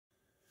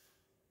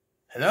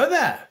Hello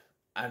there,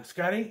 I'm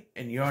Scotty,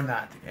 and you're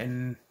not.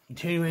 And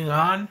continuing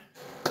on,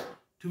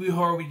 Tubi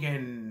Horror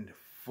Weekend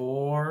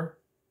 4,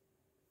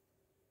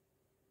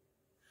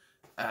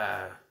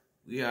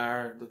 we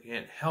are looking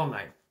at Hell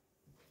Night,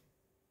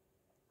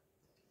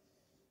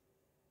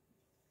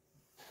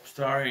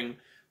 starring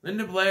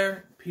Linda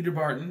Blair, Peter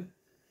Barton.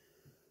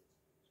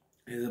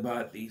 It is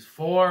about these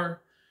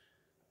four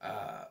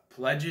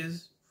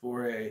pledges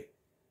for a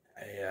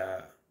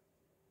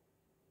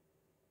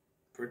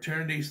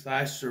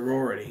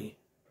fraternity/sorority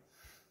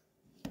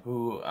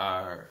who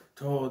are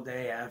told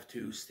they have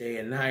to stay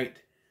a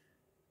night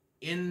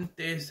in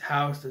this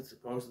house that's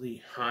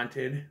supposedly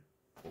haunted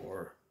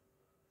or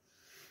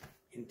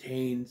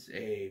contains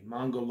a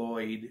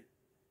mongoloid,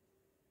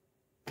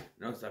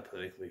 no, it's not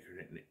politically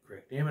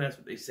correct name, but that's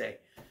what they say,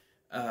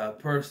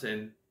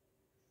 person,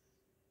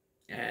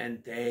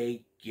 and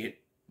they get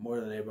more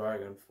than they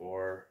bargained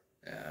for.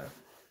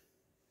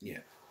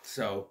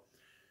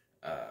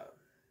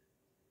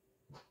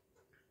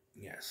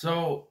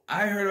 So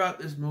I heard about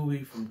this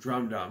movie from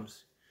Drum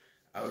Dums.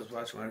 I was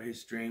watching one of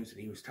his streams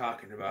and he was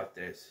talking about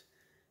this,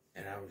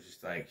 and I was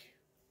just like,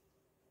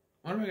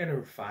 why am I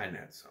gonna find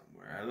that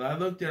somewhere? I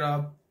looked it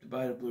up to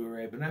buy the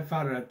Blu-ray, but I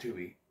found it on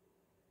Tubi.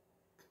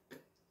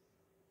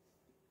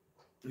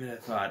 And I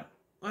thought,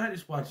 why not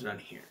just watch it on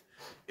here?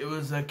 It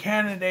was a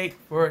candidate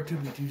for a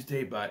Tubi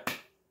Tuesday, but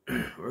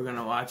we're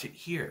gonna watch it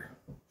here.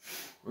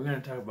 We're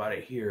gonna talk about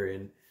it here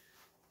in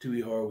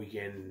Tubi Horror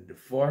Weekend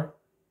 4.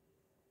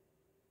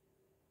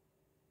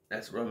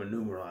 That's Roman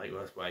numeral.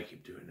 That's why I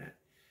keep doing that.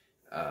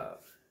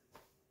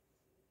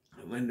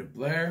 Linda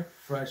Blair,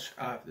 fresh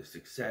off the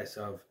success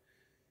of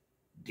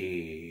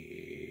The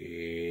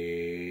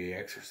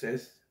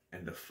Exorcist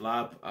and the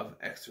flop of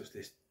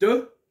Exorcist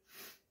 2.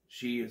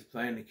 She is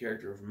playing the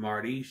character of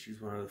Marty.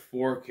 She's one of the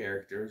four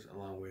characters,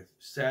 along with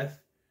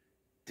Seth,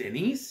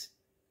 Denise,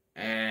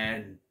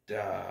 and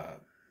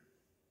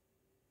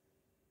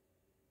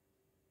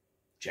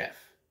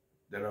Jeff,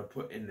 that are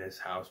put in this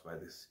house by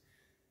this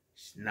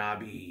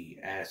snobby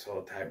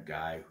asshole type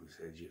guy who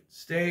says you have to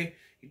stay.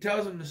 He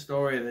tells him the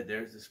story that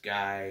there's this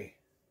guy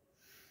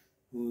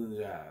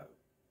who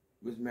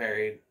was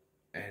married,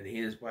 and he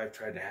and his wife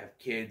tried to have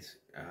kids,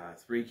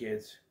 3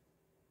 kids,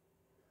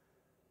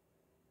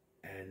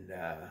 and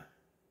the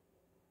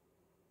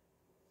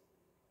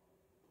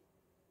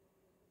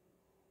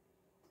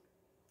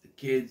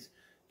kids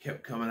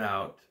kept coming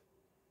out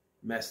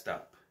messed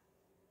up.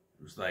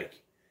 It was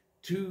like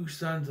 2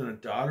 sons and a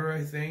daughter,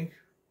 I think.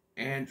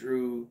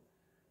 Andrew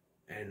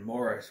and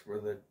Morris were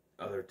the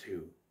other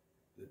 2,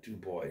 the 2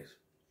 boys.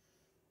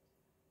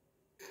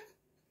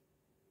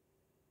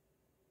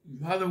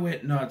 Father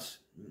went nuts,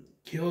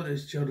 killed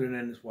his children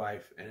and his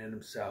wife and then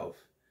himself.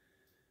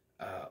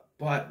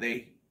 But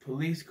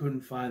police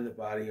couldn't find the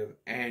body of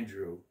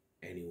Andrew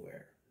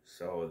anywhere.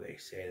 So they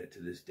say that to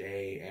this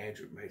day,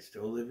 Andrew might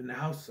still live in the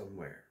house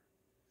somewhere.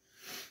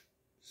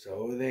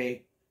 So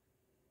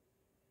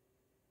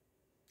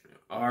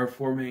our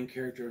 4 main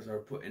characters are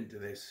put into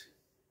this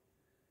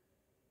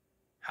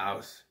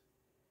house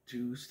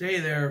to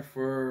stay there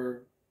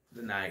for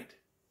the night.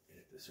 And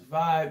if they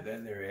survive,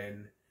 then they're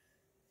in.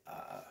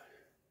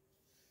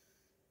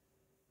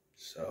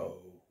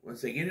 So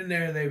once they get in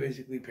there, they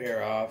basically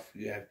pair off.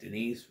 You have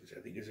Denise, which I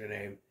think is her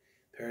name,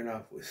 pairing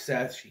off with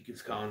Seth. She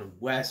keeps calling him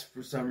Wes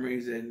for some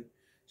reason.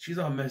 She's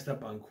all messed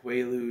up on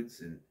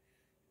Quaaludes and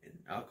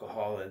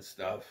alcohol and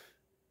stuff.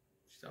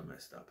 She's all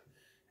messed up.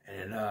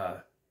 And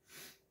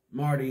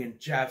Marty and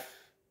Jeff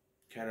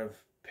kind of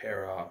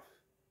pair off.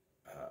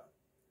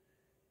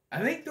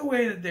 I think the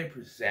way that they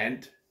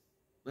present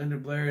Linda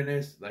Blair in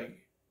this,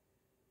 like,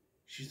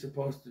 she's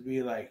supposed to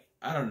be like,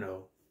 I don't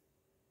know.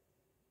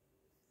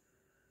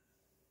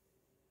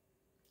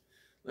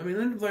 I mean,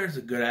 Linda Blair's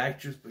a good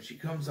actress, but she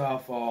comes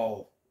off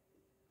all,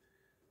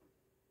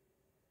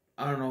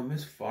 I don't know,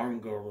 Miss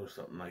Farm Girl or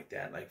something like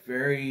that. Like,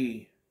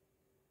 very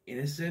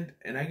innocent.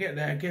 And I get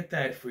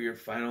that for your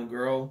final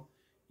girl.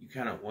 You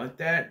kind of want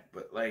that,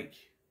 but like,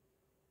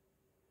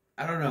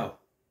 I don't know.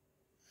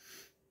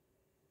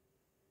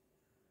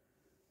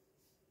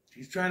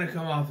 She's trying to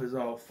come off as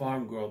all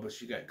farm girl, but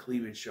she got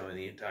cleavage showing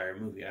the entire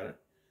movie.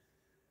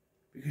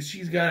 Because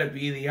she's got to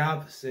be the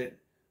opposite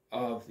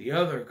of the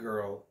other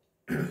girl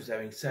who's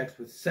having sex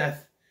with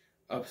Seth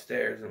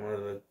upstairs in one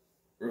of the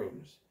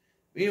rooms.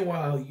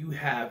 Meanwhile, you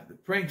have the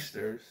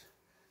pranksters,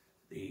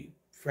 the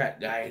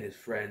frat guy and his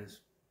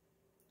friends,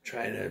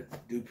 trying to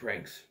do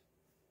pranks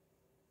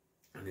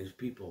on his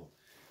people.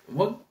 And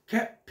what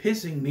kept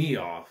pissing me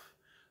off,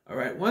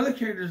 alright, one of the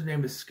characters'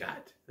 name is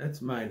Scott.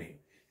 That's my name.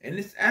 And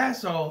this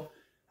asshole,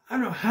 I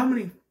don't know how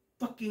many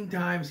fucking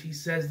times he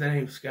says the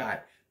name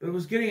Scott, but it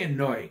was getting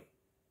annoying.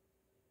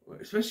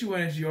 Especially when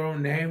it's your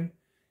own name.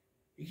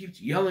 He keeps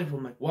yelling for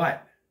him like,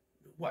 what?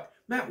 What?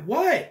 Matt,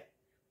 what?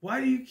 Why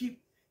do you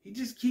keep, he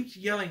just keeps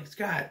yelling,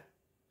 Scott,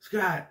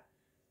 Scott,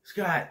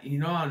 Scott. You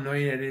know how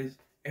annoying that is?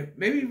 If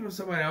maybe from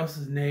someone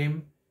else's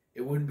name,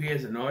 it wouldn't be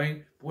as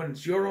annoying. But when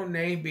it's your own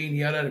name being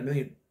yelled at a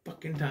million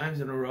fucking times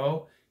in a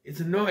row,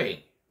 it's annoying.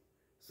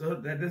 It's So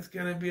that's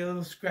gonna be a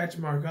little scratch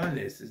mark on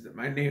this, is that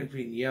my name is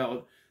being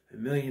yelled a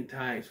million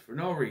times for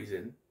no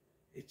reason.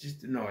 It's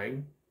just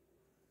annoying.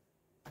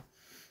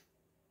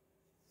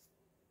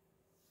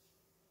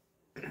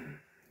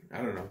 I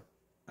don't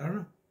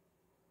know.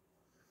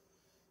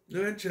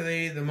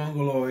 Eventually, the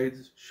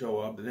Mongoloids show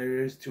up, and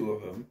there is two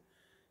of them.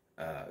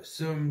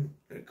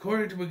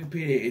 According to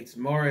Wikipedia, it's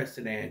Morris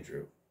and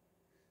Andrew.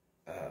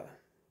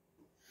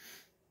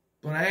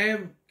 But I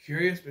am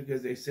curious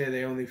because they say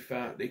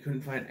they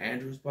couldn't find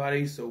Andrew's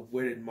body, so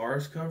where did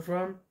Morris come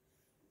from?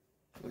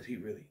 Was he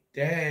really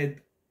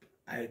dead?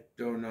 I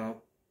don't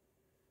know.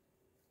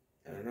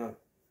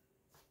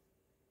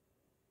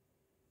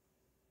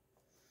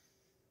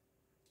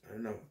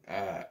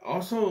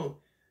 Also,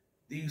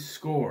 the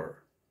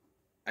score.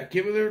 I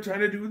get what they were trying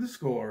to do with the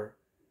score,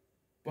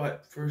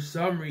 but for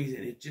some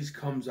reason it just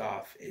comes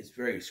off as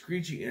very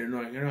screechy and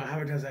annoying. I don't know how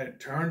many times I had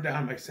to turn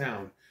down my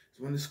sound.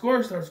 So when the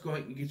score starts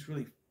going, it gets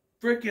really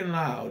freaking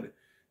loud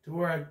to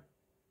where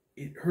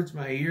it hurts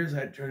my ears. I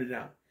had to turn it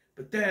down.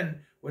 But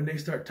then when they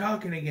start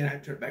talking again, I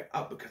turn it back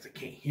up because I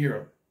can't hear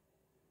them.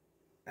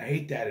 I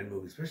hate that in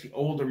movies, especially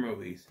older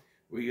movies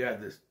where you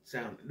have this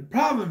sound. The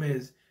problem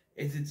is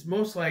it's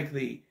most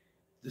likely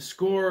the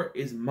score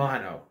is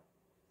mono,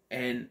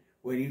 and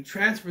when you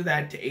transfer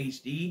that to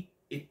HD,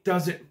 it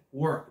doesn't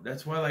work.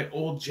 That's why, like,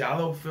 old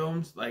Giallo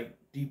films, like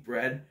Deep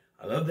Red,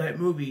 I love that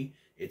movie.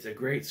 It's a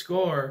great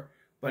score,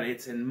 but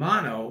it's in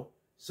mono,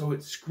 so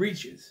it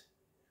screeches.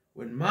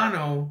 When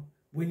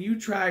you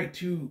try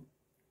to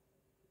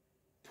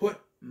put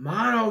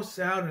mono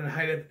sound in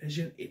high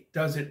definition, it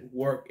doesn't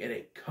work, and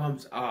it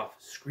comes off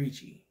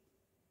screechy.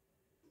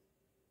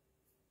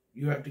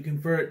 You have to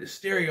convert it to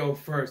stereo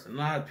first, and a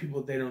lot of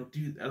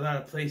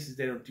places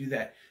they don't do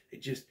that. They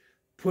just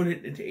put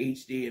it into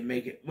HD and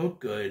make it look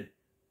good,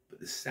 but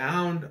the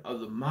sound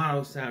of the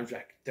mono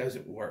soundtrack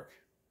doesn't work.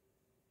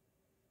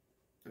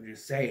 I'm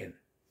just saying.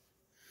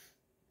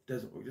 It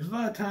doesn't work. There's a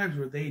lot of times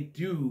where they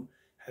do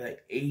have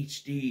that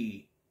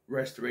HD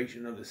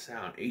restoration of the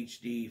sound,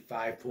 HD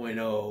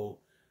 5.0,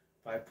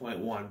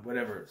 5.1,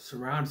 whatever,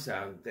 surround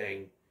sound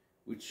thing,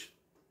 which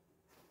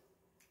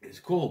is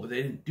cool, but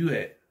they didn't do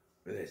it.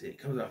 But they say it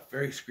comes off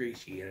very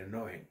screechy and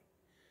annoying.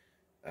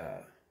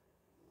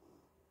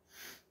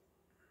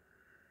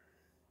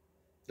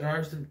 There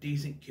are some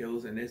decent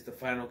kills, and it's the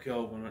final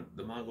kill when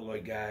the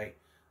Mongoloid guy,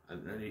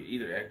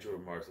 either Andrew or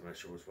Mars, I'm not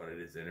sure which one it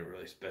is, they didn't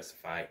really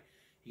specify.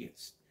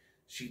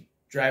 She's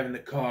driving the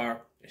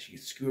car, and she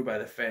gets skewered by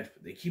the fence,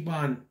 but they keep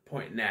on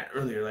pointing that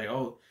earlier, like,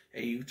 oh,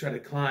 hey, you try to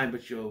climb,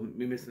 but you'll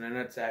be missing a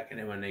nutsack, and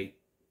then when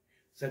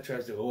Seth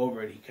tries to go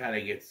over it, he kind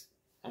of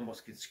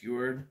almost gets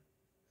skewered.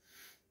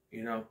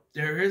 You know,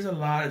 there is a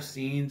lot of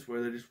scenes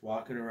where they're just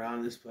walking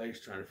around this place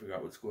trying to figure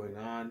out what's going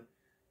on.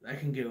 That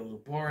can get a little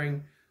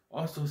boring.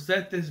 Also,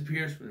 Seth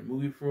disappears from the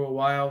movie for a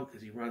while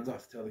because he runs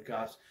off to tell the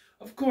cops.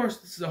 Of course,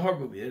 this is a horror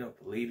movie. They don't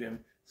believe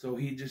him. So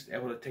he's just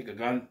able to take a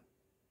gun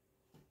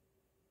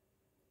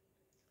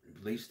to the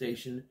police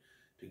station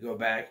to go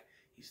back.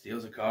 He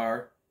steals a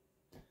car.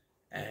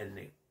 And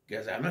he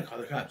goes, I'm going to call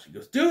the cops. He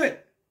goes, do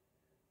it!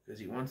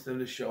 Because he wants them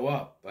to show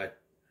up. But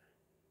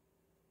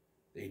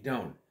they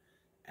don't.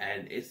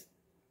 And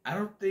I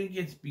don't think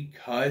it's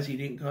because he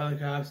didn't call the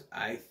cops.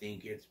 I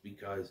think it's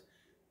because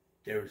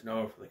there was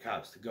nowhere for the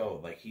cops to go.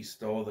 Like, he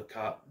stole the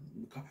car.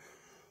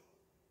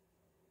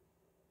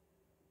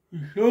 He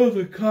stole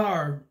the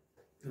car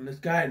from this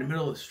guy in the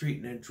middle of the street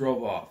and then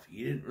drove off.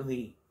 He didn't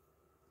really,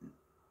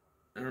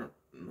 I don't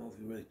know if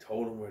he really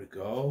told him where to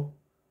go.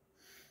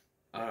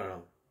 I don't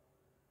know.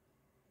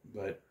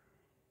 But,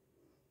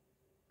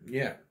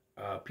 yeah.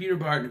 Peter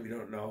Barton, if you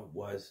don't know,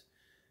 was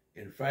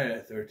in Friday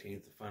the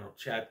 13th, the final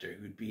chapter.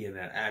 He would be in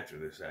that after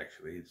this,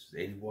 actually. It's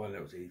 81,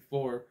 that was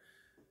 84.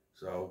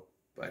 So,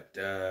 but,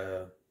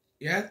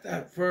 yeah,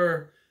 I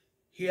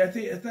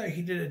thought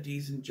he did a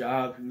decent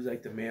job. He was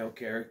like the male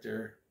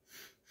character,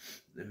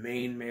 the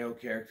main male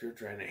character,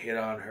 trying to hit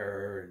on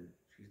her, and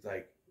she's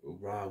like,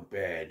 wrong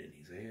bed, and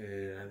he's like,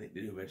 I think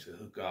they do eventually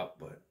hook up,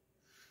 but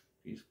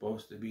he's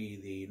supposed to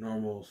be the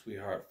normal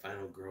sweetheart,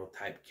 final girl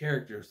type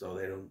character, so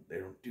they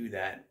don't do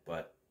that,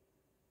 but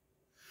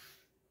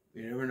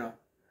you never know.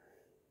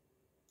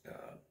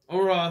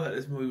 Overall, I thought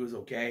this movie was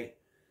okay.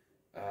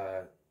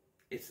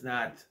 It's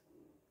not,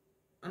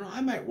 I don't know,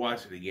 I might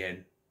watch it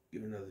again,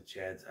 give it another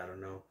chance, I don't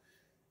know.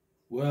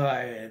 Will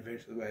I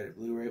eventually buy it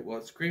Blu-ray? Well,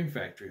 it's Scream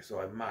Factory, so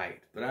I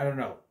might, but I don't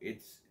know.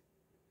 It's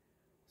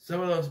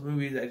some of those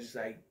movies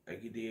I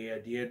get the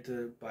idea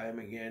to buy them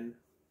again.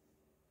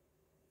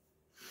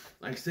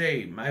 Like,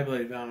 say, My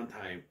Bloody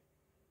Valentine.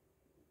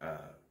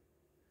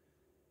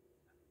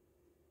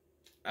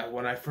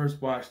 When I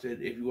first watched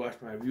it, if you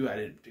watched my review, I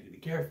didn't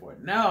particularly care for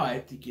it. Now I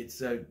think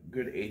it's a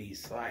good 80s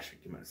slasher.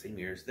 It came out the same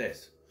year as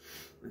this.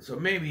 And so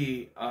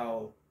maybe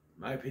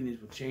my opinions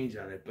will change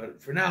on it.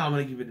 But for now, I'm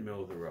going to give it the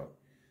middle of the road.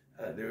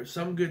 There are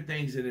some good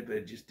things in it, but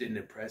it just didn't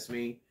impress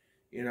me,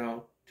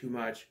 too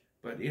much.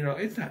 But,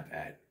 it's not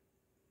bad.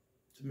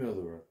 It's the middle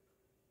of the road.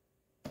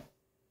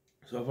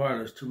 So far,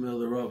 there's 2 middle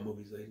of the road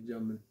movies, ladies and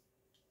gentlemen.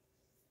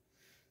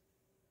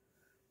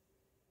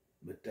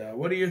 But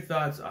what are your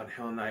thoughts on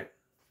Hell Knight?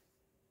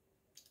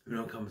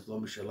 Comments below.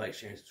 Be sure to like,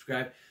 share, and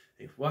subscribe.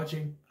 Thanks for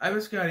watching. I've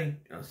been Scotty, and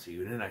I'll see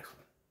you in the next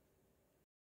one.